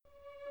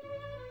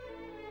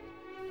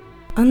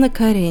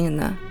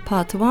A.Karenina,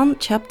 Part 1,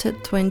 Chapter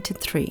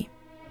 23.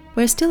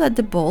 We're still at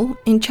the ball.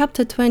 In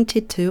Chapter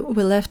 22,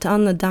 we left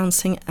Anna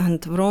dancing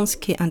and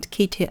Vronsky and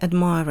Kitty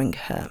admiring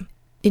her.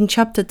 In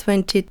Chapter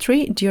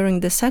 23, during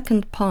the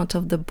second part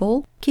of the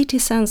ball, Kitty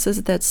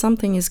senses that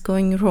something is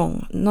going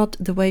wrong, not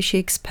the way she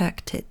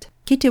expected.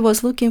 Kitty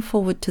was looking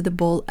forward to the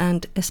ball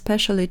and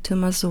especially to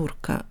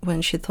mazurka,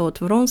 when she thought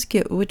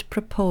Vronsky would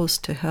propose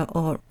to her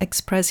or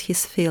express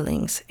his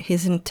feelings,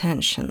 his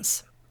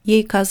intentions.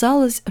 Ей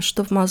казалось,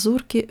 что в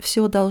мазурке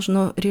все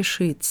должно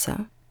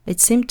решиться. It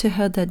seemed to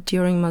her that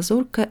during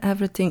mazurka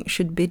everything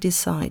should be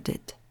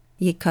decided.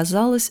 Ей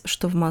казалось,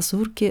 что в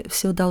мазурке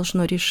все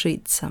должно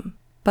решиться.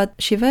 But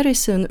she very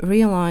soon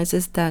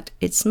realizes that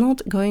it's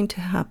not going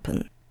to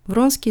happen.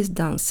 Vronsky is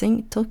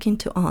dancing, talking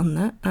to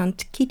Anna,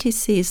 and Kitty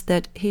sees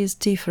that he is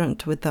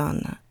different with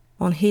Anna.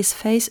 On his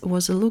face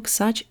was a look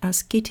such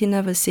as Kitty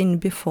never seen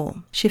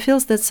before. She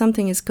feels that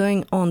something is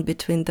going on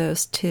between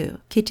those two.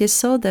 Kitty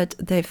saw that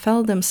they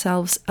felt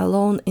themselves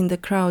alone in the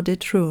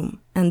crowded room,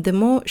 and the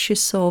more she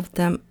saw of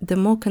them, the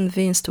more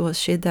convinced was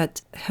she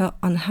that her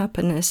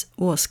unhappiness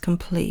was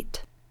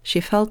complete. She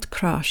felt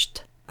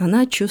crushed.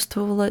 Она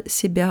чувствовала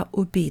себя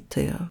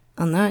убитою.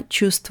 Она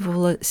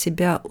чувствовала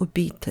себя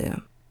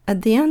убитою.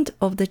 At the end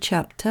of the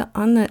chapter,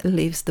 Anna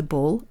leaves the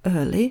ball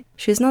early.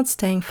 She's not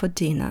staying for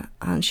dinner,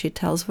 and she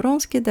tells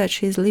Vronsky that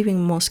she is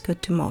leaving Moscow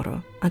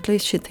tomorrow. At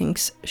least she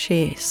thinks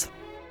she is.